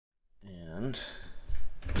And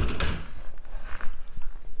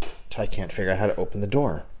Ty can't figure out how to open the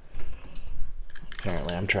door.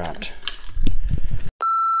 Apparently I'm trapped.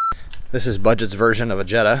 This is Budget's version of a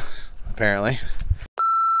Jetta, apparently.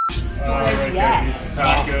 Yes.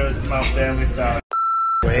 Tacos, my family style.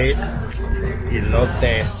 Wait,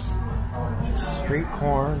 elotes. Street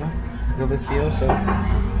corn, delicioso.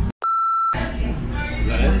 Is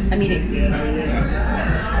that it? I'm eating.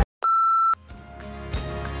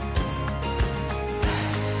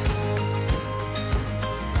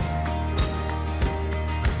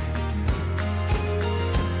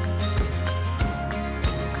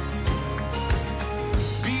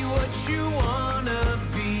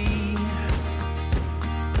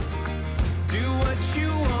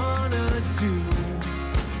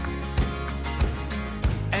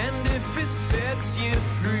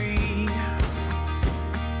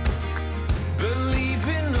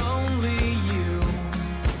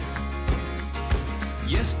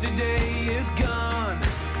 Yesterday is gone,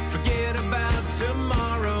 forget about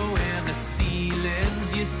tomorrow and the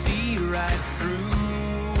ceilings you see right through.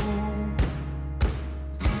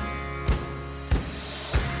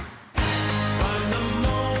 Find the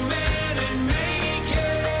moment and make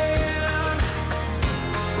it,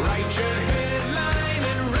 write your headline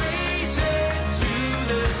and raise it to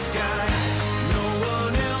the sky. No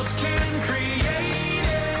one else can create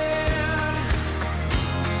it.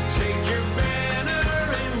 Take your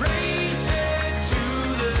banner and raise it to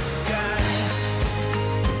the sky.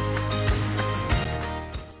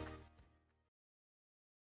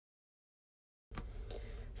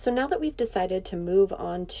 So now that we've decided to move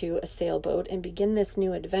on to a sailboat and begin this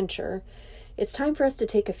new adventure, it's time for us to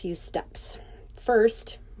take a few steps.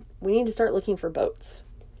 First, we need to start looking for boats.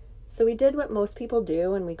 So we did what most people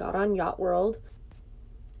do and we got on Yacht World.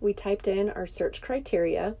 We typed in our search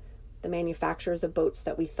criteria, the manufacturers of boats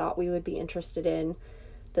that we thought we would be interested in,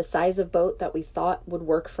 the size of boat that we thought would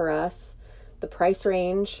work for us, the price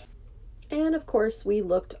range, and of course we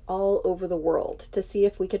looked all over the world to see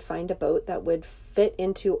if we could find a boat that would fit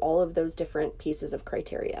into all of those different pieces of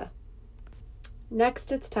criteria.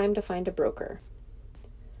 Next, it's time to find a broker.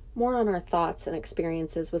 More on our thoughts and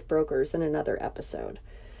experiences with brokers in another episode.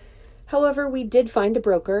 However, we did find a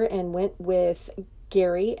broker and went with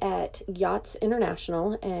Gary at Yachts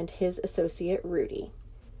International and his associate Rudy.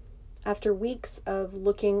 After weeks of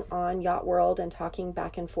looking on Yacht World and talking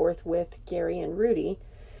back and forth with Gary and Rudy,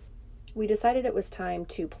 we decided it was time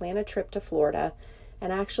to plan a trip to Florida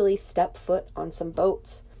and actually step foot on some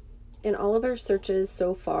boats. In all of our searches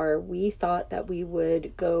so far, we thought that we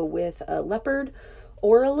would go with a Leopard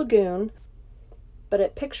or a Lagoon, but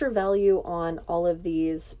at picture value on all of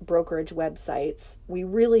these brokerage websites, we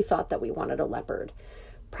really thought that we wanted a Leopard.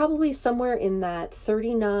 Probably somewhere in that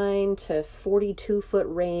 39 to 42 foot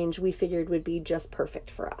range we figured would be just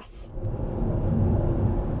perfect for us.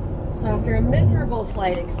 So after a miserable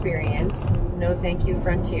flight experience, no thank you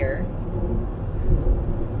Frontier.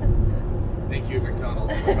 Thank you,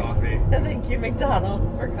 McDonald's, for coffee. Thank you,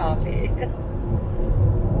 McDonald's, for coffee.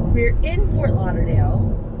 We're in Fort Lauderdale,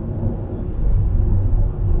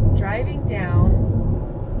 driving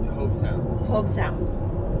down To Hope Sound. to Hope Sound.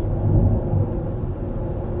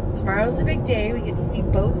 Tomorrow's the big day. We get to see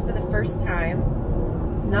boats for the first time.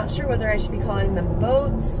 Not sure whether I should be calling them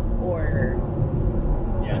boats or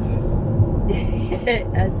Yachts.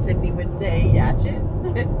 as Sydney would say, yachts. I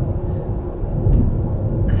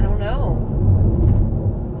don't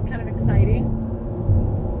know. It's kind of exciting.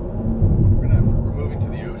 We're moving to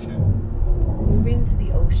the ocean. We're moving to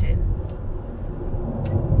the ocean.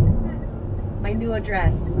 My new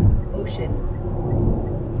address, ocean.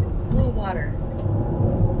 Blue water.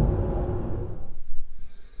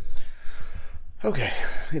 Okay,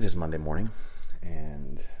 it is Monday morning,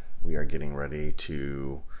 and we are getting ready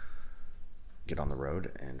to get on the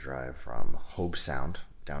road and drive from Hope Sound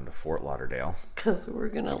down to Fort Lauderdale. Because we're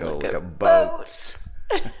going to Go look at boats.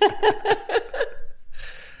 Are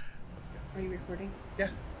you recording? Yeah.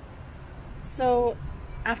 So,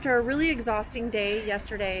 after a really exhausting day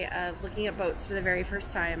yesterday of looking at boats for the very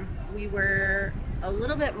first time, we were a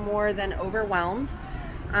little bit more than overwhelmed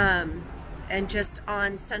and just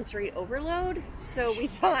on sensory overload. So we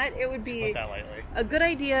thought it would be a good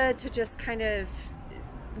idea to just kind of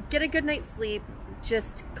get a good night's sleep,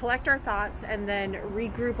 just collect our thoughts, and then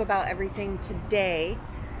regroup about everything today.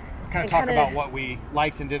 Kind of talk about what we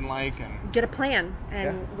liked and didn't like, and get a plan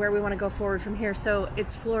and where we want to go forward from here. So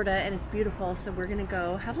it's Florida and it's beautiful, so we're gonna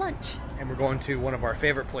go have lunch. and we're going to one of our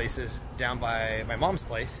favorite places down by my mom's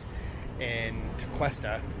place in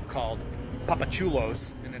Tequesta called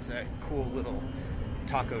Papachulos, and it's a cool little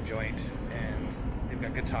taco joint, and they've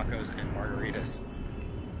got good tacos and margaritas.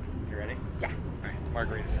 You ready? Yeah. All right,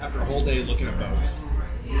 margaritas. After a whole day looking at boats,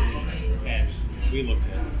 and we looked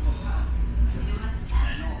at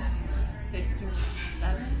 6 or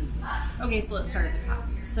 7. Okay, so let's start at the top.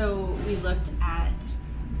 So we looked at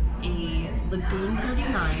a Lagoon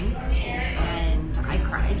 39, and I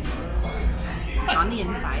cried on the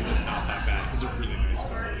inside. it's not that bad. It's a really nice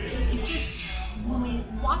boat. It just, when we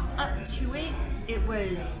walked up to it, it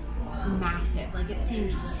was massive. Like, it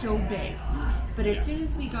seemed so big. But as soon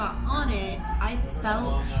as we got on it, I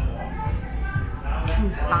felt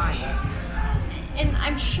confined. And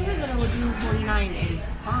I'm sure that a Lagoon 49 is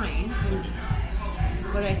fine.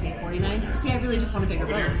 What did I say, 49? See, I really just want a bigger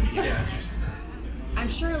boat. Yeah. I'm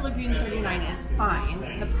sure a Lagoon 39 is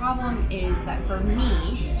fine. The problem is that for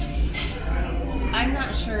me, I'm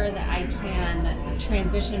not sure that I can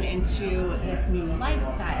transition into this new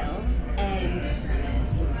lifestyle and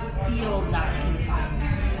feel that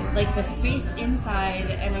confined. Like the space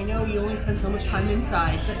inside, and I know you only spend so much time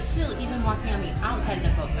inside, but still, even walking on the outside of the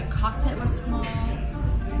boat, the cockpit was small.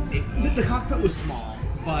 The cockpit was small,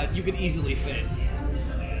 but you could easily fit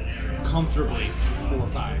comfortably 4,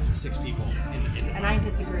 5, 6 people in And I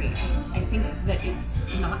disagree. I think that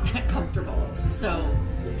it's not that comfortable. So,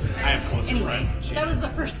 I have closer anyway, friends than that was the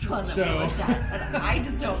first one that we So- looked at. And I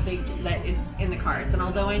just don't think that it's in the cards. And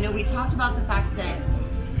although I know we talked about the fact that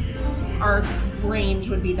our range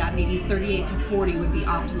would be that maybe 38 to 40 would be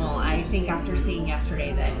optimal, I think after seeing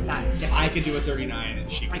yesterday that that's different. I could do a 39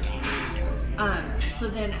 and she could. So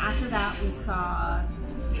then after that we saw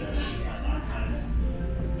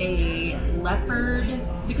a Leopard,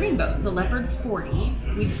 the green boat, the Leopard 40.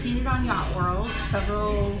 We'd seen it on Yacht World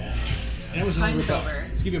several And it was another times boat. over.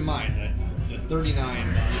 Keep in mind that the 39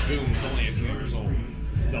 Lagoon was only a few years old.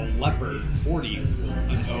 The Leopard 40 was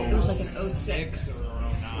an 06 It was like an 06. or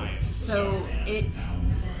an 09. So it,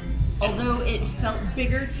 although it felt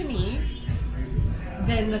bigger to me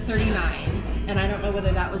than the 39, and I don't know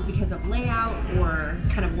whether that was because of layout or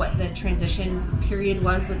kind of what the transition period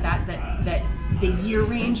was with that the year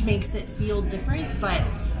range makes it feel different, but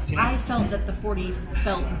I felt that the 40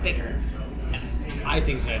 felt bigger. I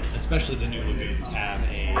think that especially the new Lagoons have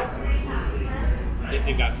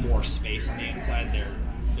they've got more space on the inside. They're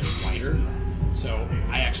wider, so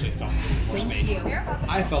I actually felt there was more Thank space. you.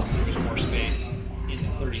 I felt there was more space in the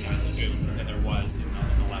 39 Lagoon than there was in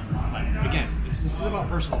the Leopard. But again, this is about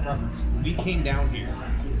personal preference. We came down here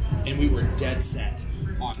and we were dead set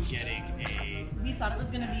on getting We thought it was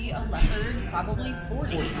going to be a Leopard, probably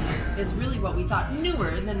 40, is really what we thought.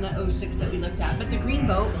 Newer than the 06 that we looked at, but the green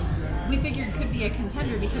boat we figured could be a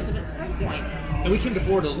contender because of its price point. And we came to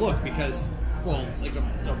Florida to look because, well, like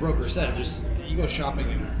a broker said, just you go shopping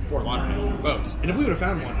in Fort Lauderdale for boats. And if we would have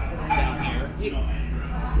found one down here,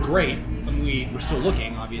 great. I mean, we're still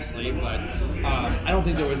looking, obviously, but I don't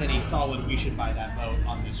think there was any solid, we should buy that boat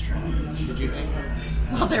on this trip. Did you think?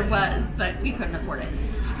 Well, there was, but we couldn't afford it.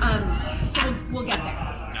 So we'll get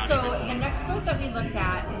there. So the next boat that we looked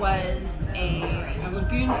at was a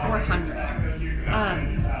Lagoon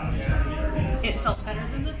 400. It felt better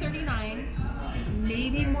than the 39,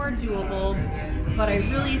 maybe more doable, but I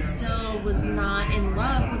really still was not in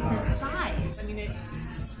love with the size. I mean, it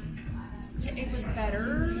was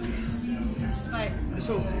better, but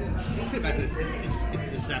So, let's get back to this.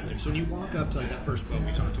 It's deceptive. So when you walk up to like that first boat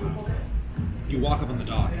we talked about, you walk up on the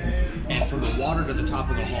dock, and from the water to the top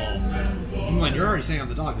of the hull, mind, you're already standing on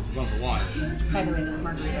the dock that's above the water. by the way, this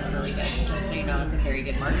margarita is really good. Just so you know, it's a very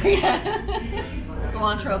good margarita.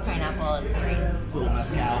 Cilantro, pineapple, it's great. Little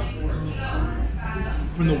mezcal.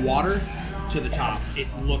 From the water to the top, it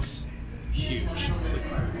looks huge.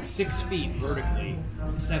 Like 6 feet vertically,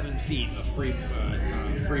 7 feet of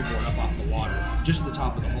freeboard up off the water, just at the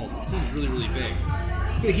top of the hulls. It seems really, really big.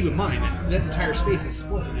 You gotta keep in mind that entire space is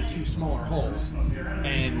split into 2 smaller hulls,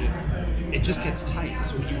 and it just gets tight.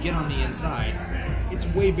 So when you get on the inside, it's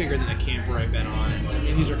way bigger than a camper I've been on,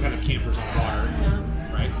 and these are kind of campers on water,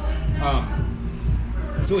 right?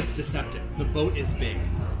 So it's deceptive. The boat is big.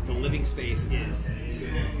 The living space is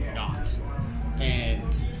not.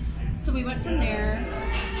 And So we went from there,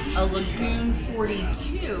 a Lagoon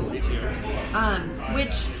 42,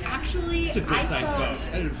 which actually it's a good I sized felt, boat.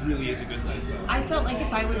 It really is a good sized boat. I felt like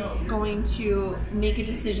if I was going to make a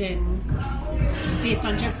decision based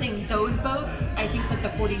on just saying those boats, I think that the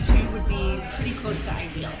 42 would be pretty close to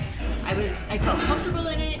ideal. I felt comfortable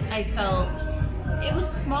in it. I felt it was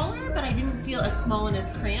smaller, but I didn't feel as small and as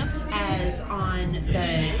cramped as on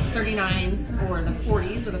the 39s or the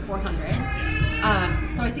 40s or the 400.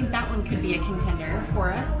 So I think that one could be a contender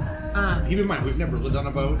for us. Keep in mind, we've never lived on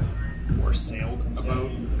a boat. or sailed a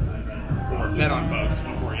boat or been on boats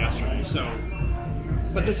before yesterday. So,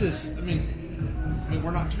 but this is, I mean,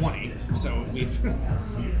 we're not 20, so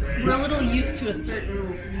we're a little used to a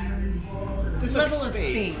certain level of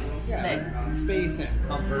things. Yeah, space and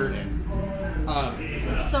comfort and.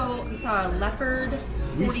 So we saw a Leopard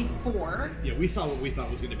 44. We saw what we thought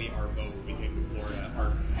was going to be our boat when we came to Florida.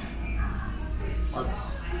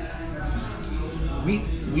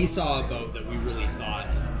 We saw a boat that we really thought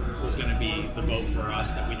was going to be the boat for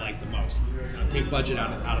us that we liked the most. Take budget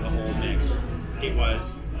out of the whole mix. It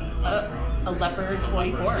was a Leopard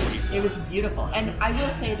 44. It was beautiful. And I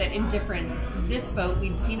will say that in difference, this boat,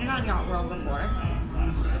 we'd seen it on Yacht World before.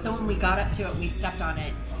 So when we got up to it, we stepped on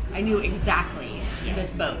it, I knew exactly this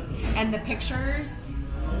boat. And the pictures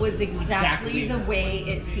was exactly the way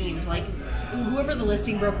it seemed. Like, whoever the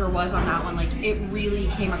listing broker was on that one, like, it really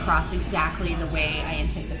came across exactly the way I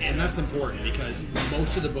anticipated. And that's important because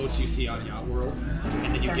most of the boats you see on Yacht World,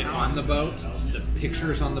 and then you get on the boat, the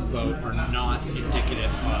pictures on the boat are not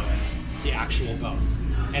indicative of the actual boat.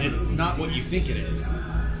 And it's not what you think it is.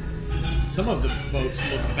 Some of the boats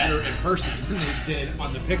look better in person than they did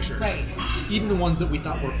on the pictures. Right. Even the ones that we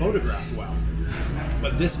thought were photographed well.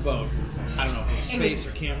 But this boat, I don't know if it was space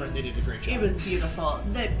or camera, they did a great job. It was beautiful.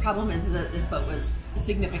 The problem is that this boat was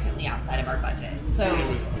significantly outside of our budget. So it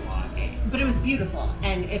was a lot. But it was beautiful.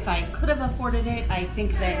 And if I could have afforded it, I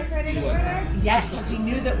think that yes, because we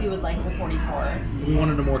knew that we would like the 44. We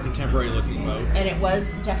wanted a more contemporary looking boat. And it was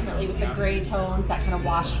definitely with the gray tones, that kind of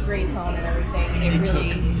washed gray tone and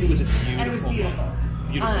everything. It was a beautiful and it was beautiful.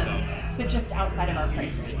 Beautiful boat. But just outside of our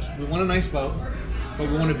price range. We want a nice boat, but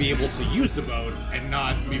we want to be able to use the boat and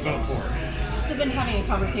not be boat poor. So then having a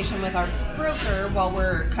conversation with our broker while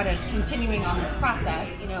we're kind of continuing on this process,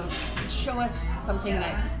 show us something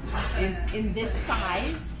that is in this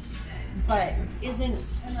size, but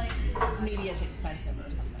isn't maybe as expensive or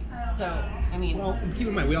something. So, I mean... Well, keep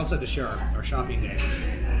in mind, we also had to share our shopping day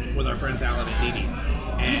with our friends Alan and Dee Dee.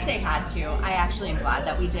 You say had to. I actually am glad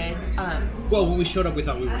that we did. Well, when we showed up, we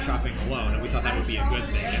thought we were shopping alone, and we thought that would be a good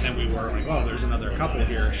thing. And then we were like, oh, there's another couple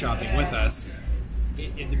here shopping with us.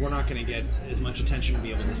 We're not going to get as much attention to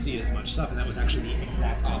be able to see as much stuff, and that was actually the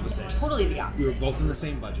exact opposite. Totally the opposite. We were both in the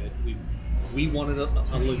same budget. We wanted a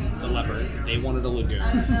leopard, they wanted a lagoon,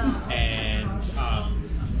 and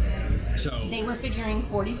so they were figuring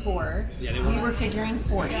 44. Yeah, we were figuring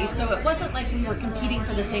 40. So it wasn't like we were competing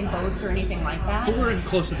for the same boats or anything like that. But we're in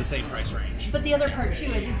close to the same price range. But the other part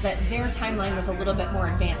too is that their timeline was a little bit more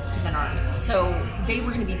advanced than ours. So they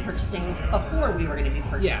were going to be purchasing before we were going to be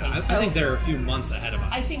purchasing. Yeah, I think they're a few months ahead of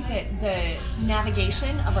us. I think that the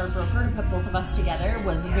navigation of our broker to put both of us together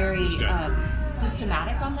was very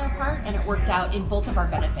systematic on their part, and it worked out in both of our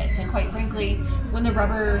benefits. And quite frankly, when the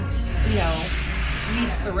rubber,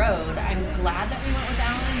 meets the road, I'm glad that we went with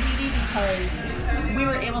Alan and Dee Dee because we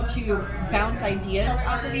were able to bounce ideas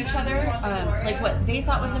off of each other, like what they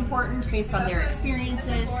thought was important based on their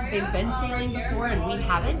experiences, because they've been sailing before and we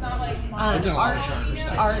haven't.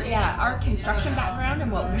 Our construction background and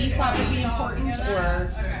what we thought would be important or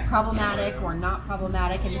problematic or not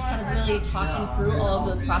problematic, and just kind of really talking through all of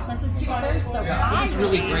those processes together. So it was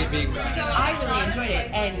really great being with you. I really enjoyed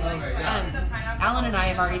it, and Alan and I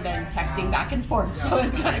have already been texting back and forth, so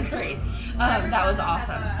it's kind of great. That was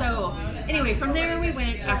awesome. So anyway, from there we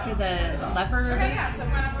went after the Leopard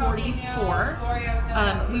 44.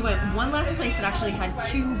 We went one last place that actually had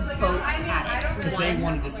two boats at it. Because they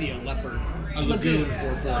wanted to see a lagoon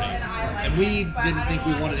 440. And we didn't think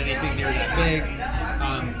we wanted anything near that big.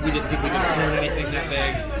 We didn't think we could afford anything that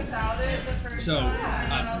big. So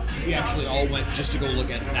we actually all went just to go look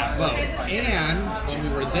at that boat. And when we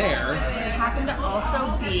were there, it happened to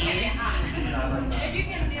also be...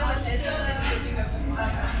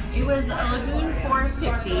 It was a Lagoon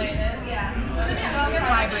 450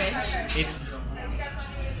 Flybridge.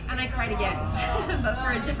 And I cried again, but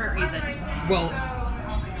for a different reason. Well,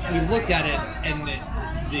 we looked at it, and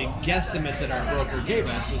the guesstimate that our broker gave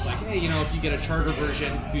us was like, hey, if you get a charter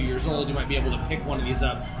version, a few years old, you might be able to pick one of these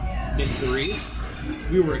up mid-3s.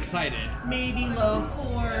 We were excited. Maybe low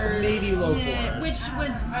 4s. Maybe low 4s. Which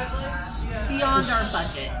was beyond our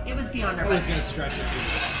budget. It was beyond our budget. I was going to stretch it.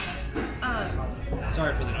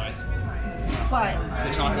 Sorry for the noise. But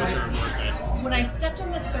the chocolates are worth it. When I stepped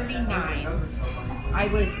on the 39, I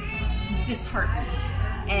was disheartened.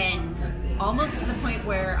 And almost to the point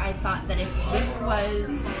where I thought that if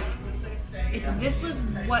this was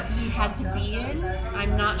what we had to be in,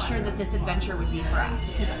 I'm not sure that this adventure would be for us,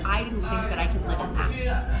 because I didn't think that I could live in that.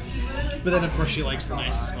 But then, of course, she likes the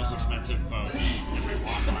nicest, most expensive boat.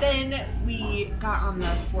 But then we got on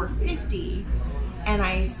the 450, and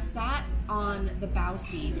I sat on the bow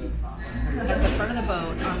seat at the front of the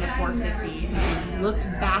boat on the 450 and looked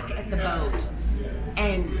back at the boat,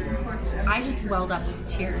 and I just welled up with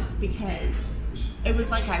tears because it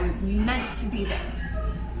was like I was meant to be there.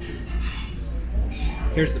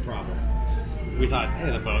 Here's the problem. We thought,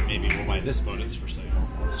 hey, the boat, maybe we'll buy this boat, it's for sale.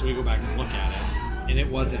 So we go back and look at it, and it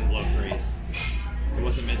wasn't low threes. It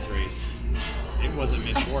wasn't mid threes. It wasn't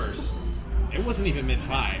mid fours. It wasn't even mid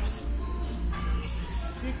fives.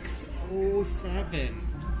 607.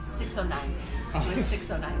 609. It was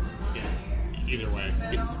 609. Yeah. Either way,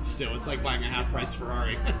 it's like buying a half-price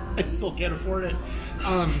Ferrari. I still can't afford it.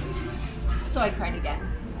 So I cried again,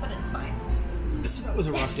 but it's fine. So that was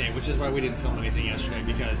a rough day, which is why we didn't film anything yesterday,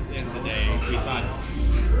 because at the end of the day, we thought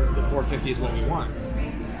the 450 is what we want.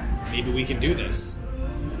 Maybe we can do this.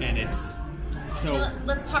 And it's... So Well,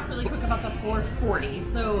 let's talk really quick about the 440.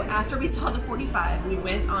 So after we saw the 45, we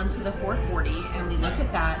went on to the 440 and we looked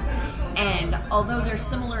at that. And although they're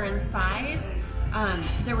similar in size,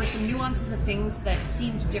 there were some nuances of things that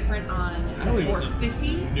seemed different on the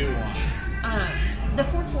 450. Nuance. The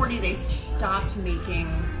 440 they stopped making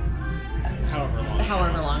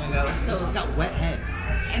However long ago. So it's got wet heads.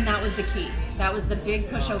 and that was the key. That was the big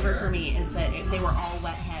pushover for me, is that they were all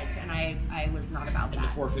wet heads, and I was not about And the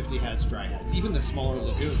that. 450 has dry heads. Even the smaller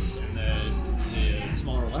lagoons and the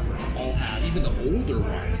smaller leopards all have, even the older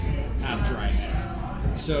ones have dry heads.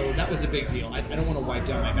 So that was a big deal. I don't want to wipe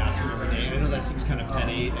down my bathroom every day. And I know that seems kind of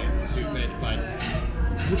petty and stupid, but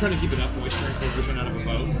we're trying to keep enough moisture and corrosion out of a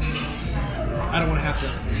boat. I don't want to have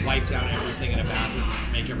to wipe down everything in a bathroom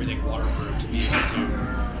and make everything waterproof to be able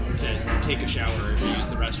to take a shower or use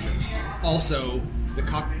the restroom. Also, the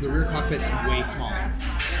rear cockpit's way smaller,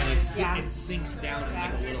 and it sinks down in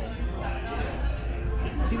like a little.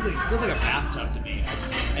 It feels like a bathtub to me.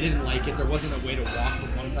 I didn't like it. There wasn't a way to walk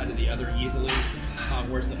from one side to the other easily.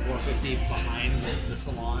 Whereas the 450 behind the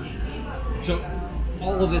salon. So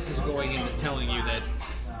all of this is going into telling you that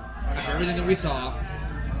after everything that we saw,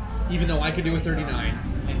 even though I could do a 39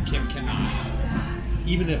 and Kim cannot,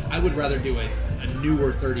 even if I would rather do a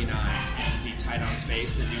newer 39 and be tight on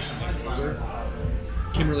space than do something older,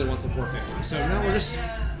 Kim really wants a 450. So now I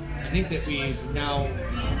think that we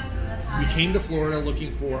came to Florida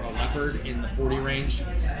looking for a leopard in the 40 range,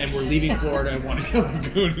 and we're leaving Florida wanting a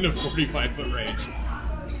lagoon in a 45-foot range.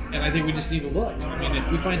 And I think we just need to look. I mean,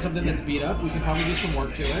 if we find something that's beat up, we can probably do some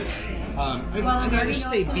work to it. And I just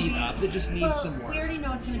say beat up, it just needs some work. We already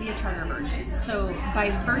know it's going to be a charter version. So by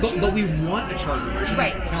virtue... But we want a charter version.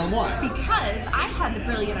 Right. Tell them why. Because I had the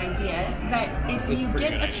brilliant idea that if you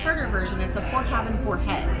get a charter version, it's a 4-cabin,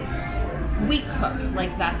 4-head. We cook.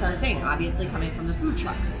 Like, that's our thing, obviously, coming from the food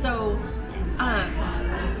trucks. So...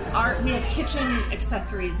 we have kitchen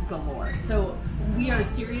accessories galore. So we are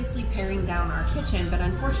seriously paring down our kitchen, but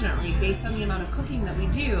unfortunately, based on the amount of cooking that we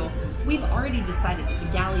do, we've already decided that the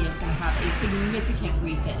galley is going to have a significant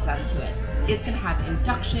refit done to it. It's going to have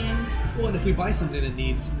induction. Well, and if we buy something that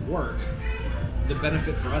needs work, the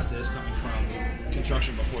benefit for us is coming from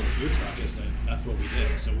construction before the food truck is that that's what we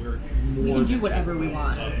did. So We can do whatever we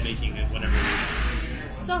want. Of making it whatever we want.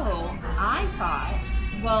 So I thought,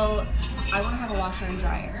 well, I want to have a washer and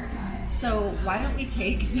dryer. So why don't we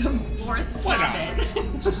take the fourth cabin?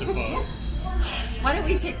 It's just a boat. Why don't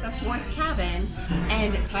we take the fourth cabin,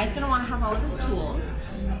 and Ty's going to want to have all of his tools,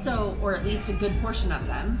 or at least a good portion of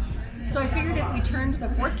them. So I figured if we turned the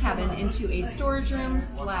fourth cabin into a storage room /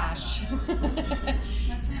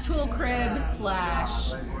 tool crib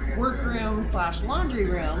 / workroom / laundry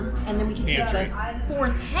room, and then we can take the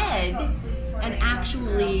fourth head and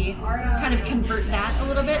actually kind of convert that a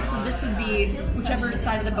little bit. So this would be whichever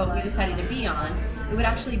side of the boat we decided to be on. It would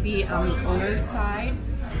actually be on the owner's side,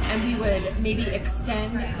 and we would maybe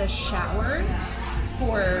extend the shower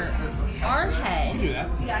for our head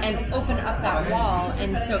and open up that wall,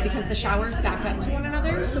 and so because the showers back up to one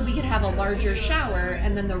another, so we could have a larger shower,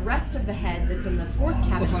 and then the rest of the head that's in the fourth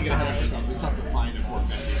cabin Let's not get ahead of side. ourselves. We just have to find a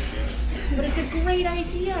 450 to do this too. But it's a great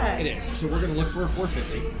idea. It is. So we're going to look for a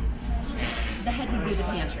 450. The head would be the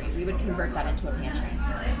pantry. We would convert that into a pantry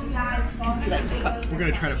because we like to cook. We're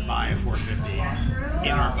going to try to buy a 450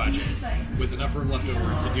 in our budget with enough room left over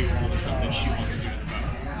to do all the stuff that she wants to do to the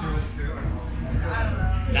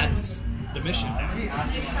boat. That's the mission now.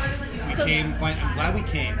 I'm glad we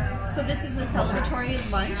came. So this is a celebratory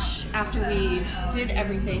lunch after we did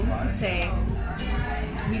everything to say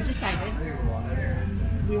we've decided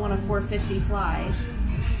we want a 450 fly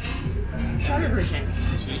charter version.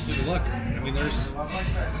 So you just need to look. I mean,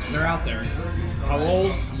 they're out there. How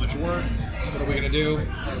old? How much work? What are we going to do?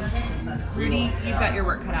 Rudy, you've got your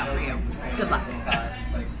work cut out for you. Good luck.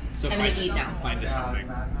 So I'm gonna eat now. Find us something.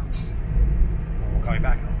 We'll call you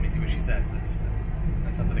back. Let me see what she says. That's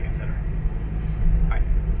something to consider. All right,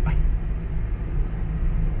 bye.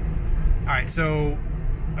 All right, so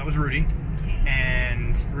that was Rudy,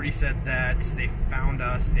 and Rudy said that they found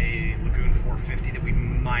us a Lagoon 450 that we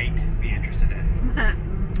might be interested in.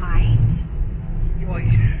 Might? Well,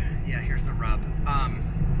 yeah. Here's the rub.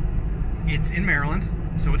 It's in Maryland,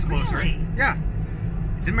 so it's closer. Really? Yeah.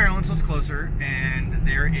 It's in Maryland, so it's closer, and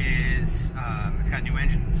there is, it's got new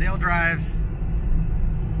engine sail drives.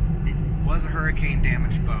 It was a hurricane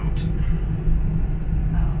damaged boat.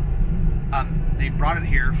 They brought it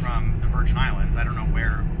here from the Virgin Islands. I don't know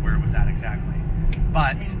where it was at exactly,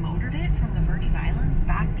 but They motored it from the Virgin Islands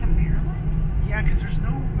back to Maryland? yeah, because there's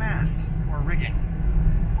no mast or rigging.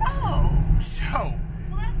 Oh, So,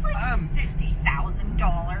 well that's like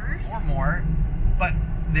 $50,000. or more, but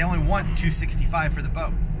they only want $265 for the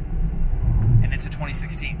boat, and it's a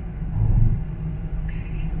 2016.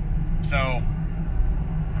 Okay. So, I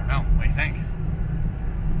don't know. What do you think?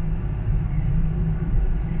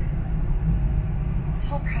 This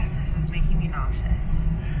whole process is making me nauseous.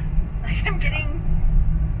 Like I'm getting...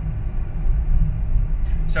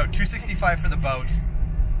 So, $265 for the boat,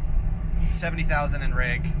 $70,000 in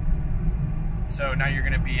rig. So now you're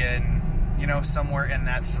going to be in, you know, somewhere in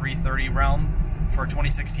that $330 realm for a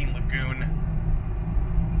 2016 Lagoon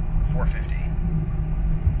 450. I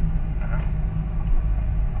don't know.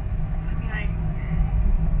 I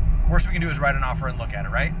mean, Worst we can do is write an offer and look at it,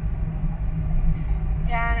 right?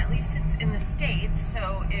 yeah, and at least it's in the States,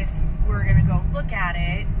 so if we're gonna go look at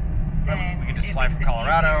it, then We can just it fly makes from it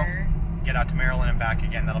Colorado, easier. get out to Maryland and back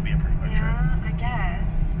again. That'll be a pretty quick trip. Yeah, I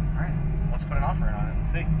guess. All right, let's put an offer in on it and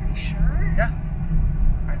see. Are you sure? Yeah.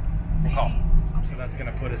 All right, we'll call. Okay. So that's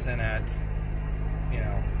going to put us in at, you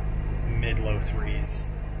know, mid-low threes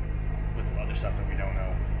with other stuff that we don't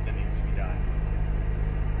know that needs to be done.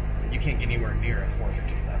 You can't get anywhere near a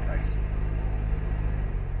 450 for that price.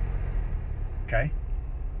 Okay.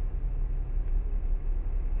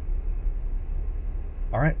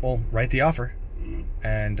 All right. Well, write the offer,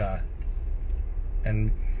 and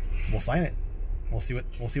we'll sign it. We'll see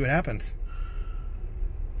what happens.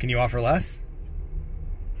 Can you offer less?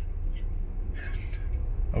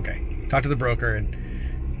 Okay. Talk to the broker and.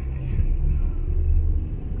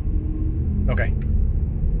 Okay.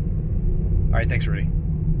 All right. Thanks, Rudy.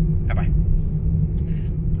 Bye.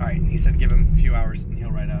 All right. He said give him a few hours and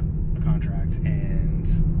he'll write up a contract and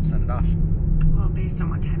send it off. Well, based on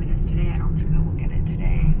what time it is today, I don't think that we'll get it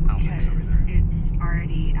today. I don't think so because either. it's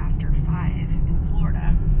already after 5 in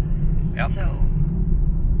Florida. Yep. So,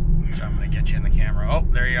 So I'm gonna get you in the camera. Oh,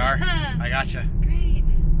 there you are. I gotcha. great.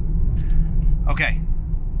 Okay.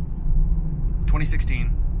 2016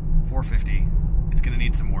 450. It's gonna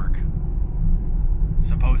need some work.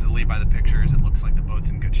 Supposedly, by the pictures, it looks like the boat's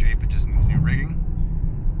in good shape. It just needs new rigging.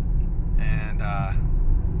 And I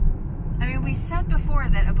mean, we said before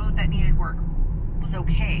that a boat that needed work was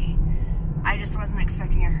okay. I just wasn't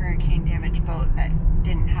expecting a hurricane damaged boat that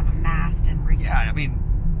didn't have a mast and rigging. yeah, I mean,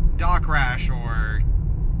 dock rash or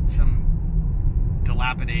some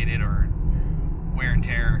dilapidated or wear and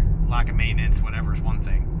tear, lack of maintenance, whatever is one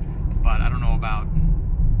thing. But I don't know about.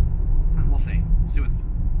 We'll see.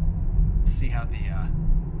 See how the.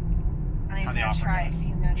 And he's how the gonna offer try. goes. So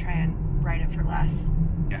he's gonna try and write it for less.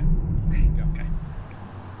 Yeah. Okay. Okay.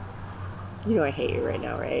 You know I hate you right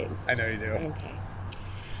now, right? I know you do. Okay.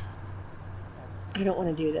 I don't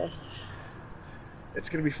want to do this. It's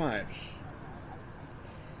gonna be fine.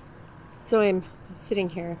 So I'm standing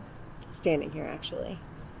here actually.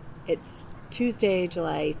 It's Tuesday,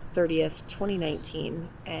 July 30th, 2019,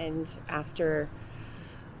 and after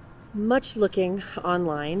much looking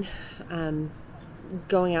online,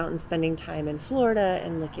 going out and spending time in Florida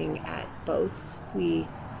and looking at boats, we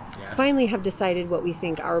finally have decided what we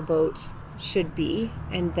think our boat should be,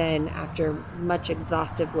 and then after much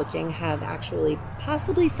exhaustive looking have actually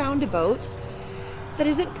possibly found a boat that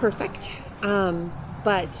isn't perfect,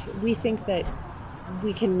 but we think that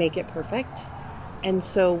we can make it perfect. And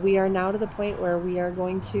so we are now to the point where we are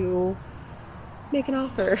going to make an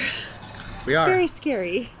offer. We are. Very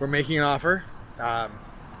scary. We're making an offer.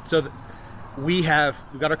 We've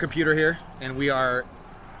got our computer here, and we are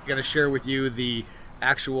going to share with you the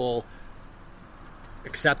actual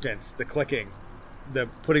acceptance, the clicking, the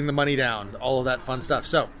putting the money down, all of that fun stuff.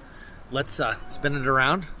 So let's spin it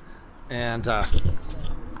around, and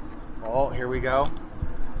oh, here we go.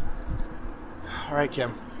 All right,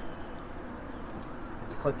 Kim.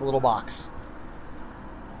 Click the little box.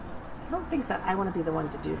 I don't think that I want to be the one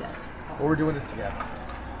to do this. Well, we're doing this together.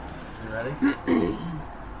 You ready?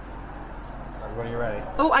 So when you're ready.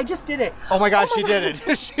 Oh, I just did it. Oh my God, she my did God.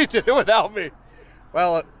 it. She did it without me.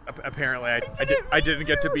 Well, apparently I didn't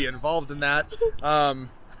get to be involved in that.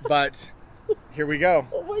 But here we go.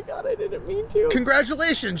 Oh my God, I didn't mean to.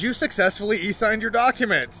 Congratulations, you successfully e-signed your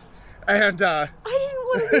documents. And I didn't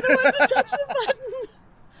want to be the one to touch the button.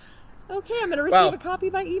 Okay, I'm going to receive a copy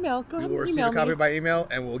by email. Go we ahead will and receive email a copy me. by email,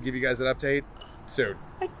 and we'll give you guys an update soon.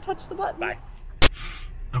 I touched the button. Bye.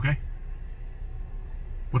 Okay.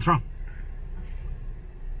 What's wrong?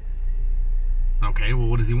 Okay, well,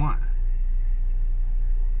 what does he want?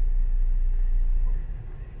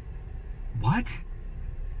 What?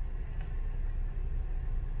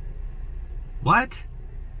 What?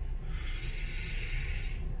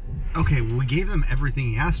 Okay, well, we gave them everything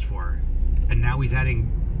he asked for, and now he's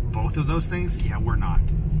adding both of those things? Yeah, we're not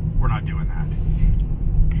doing that.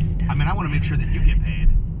 I mean, I want to make sure that you get paid,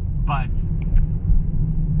 but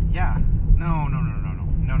yeah, no.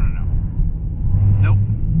 Nope.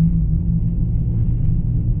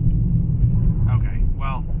 Okay,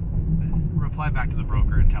 well, reply back to the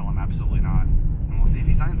broker and tell him absolutely not, and we'll see if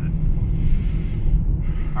he signs it.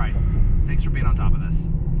 All right, thanks for being on top of this.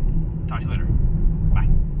 Talk to you later. Bye.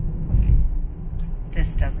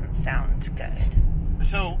 This doesn't sound good.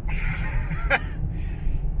 So,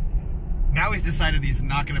 now he's decided he's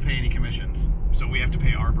not going to pay any commissions, so we have to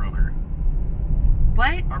pay our broker.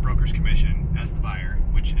 What? Our broker's commission as the buyer,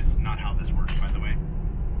 which is not how this works, by the way.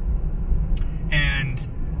 And,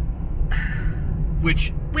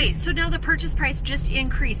 which... Wait, so now the purchase price just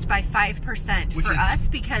increased by 5% for us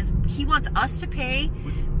because he wants us to pay...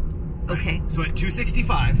 Okay. So at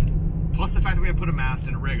 $265, plus the fact that we have to put a mast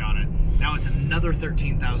and a rig on it, now it's another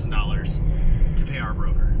 $13,000 to pay our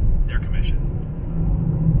broker, their commission.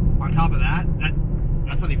 On top of that,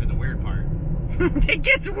 that's not even the weird part. It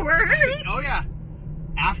gets worse. Oh yeah.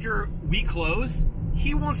 After we close,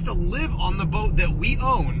 he wants to live on the boat that we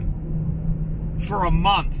own for a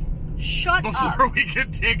month. Shut up. Before we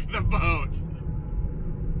can take the boat.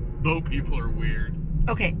 Boat people are weird.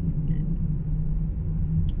 Okay.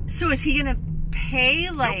 So is he gonna pay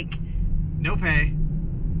like... No pay.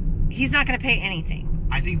 He's not gonna pay anything.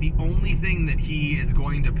 I think the only thing that he is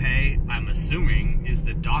going to pay, I'm assuming, is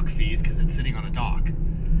the dock fees because it's sitting on a dock.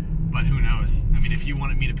 But who knows? I mean, if you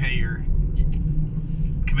wanted me to pay your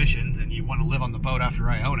commissions and you want to live on the boat after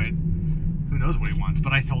I own it, who knows what he wants?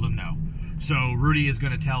 But I told him no. So Rudy is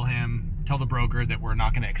going to tell the broker that we're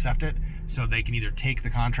not going to accept it, so they can either take the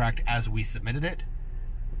contract as we submitted it,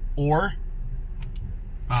 or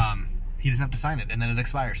he doesn't have to sign it, and then it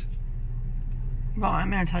expires. Well,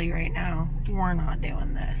 I'm gonna tell you right now, we're not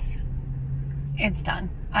doing this. It's done.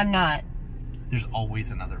 I'm not. There's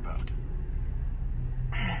always another boat.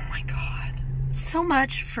 Oh my God. So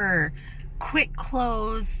much for quick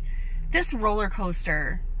close. This roller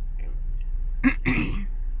coaster. The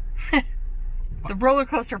roller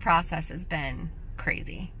coaster process has been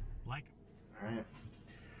crazy. Like,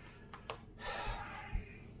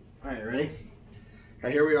 All right, ready? All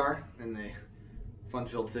right, here we are in the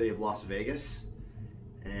fun-filled city of Las Vegas,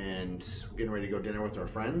 and we're getting ready to go dinner with our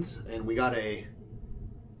friends, and we got a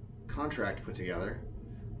contract put together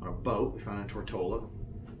on a boat we found in Tortola.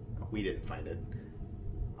 We didn't find it.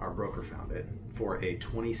 Our broker found it for a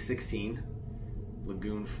 2016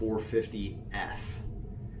 Lagoon 450F.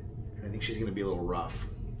 And I think she's going to be a little rough,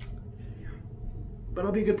 but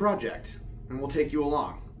it'll be a good project, and we'll take you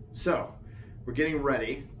along. So we're getting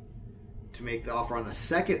ready to make the offer on the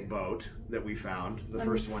second boat that we found. The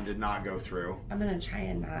first one did not go through. I'm gonna try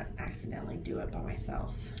and not accidentally do it by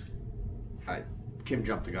myself. Kim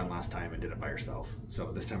jumped the gun last time and did it by herself.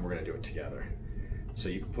 So this time we're gonna do it together. So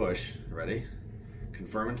you can push, ready?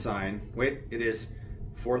 Confirm and sign. Wait, it is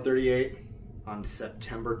 4:38 on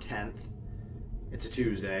September 10th. It's a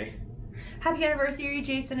Tuesday. Happy anniversary,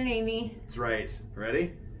 Jason and Amy. That's right.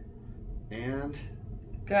 Ready? And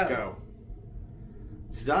Go.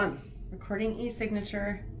 It's done. Recording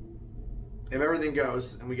e-signature. If everything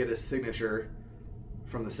goes and we get a signature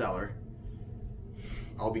from the seller,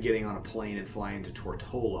 I'll be getting on a plane and flying to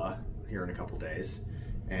Tortola here in a couple days,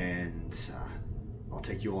 and I'll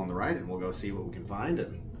take you all on the ride and we'll go see what we can find,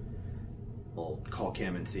 and we'll call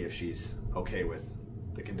Kim and see if she's okay with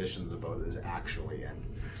the condition the boat is actually in.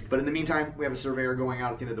 But in the meantime, we have a surveyor going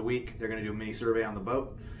out at the end of the week. They're going to do a mini survey on the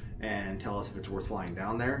boat and tell us if it's worth flying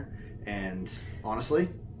down there. And honestly,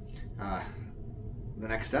 the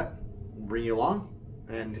next step, we'll bring you along,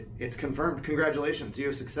 and it's confirmed. Congratulations, you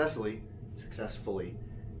have successfully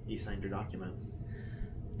e-signed your document.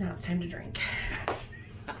 Now it's time to drink.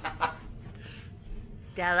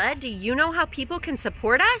 Stella, do you know how people can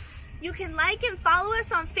support us? You can like and follow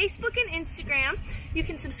us on Facebook and Instagram. You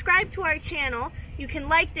can subscribe to our channel. You can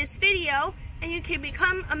like this video. And you can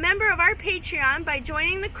become a member of our Patreon by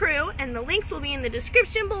joining the crew. And the links will be in the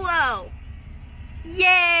description below.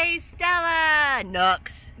 Yay, Stella!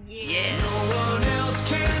 Nux. Yeah. No one else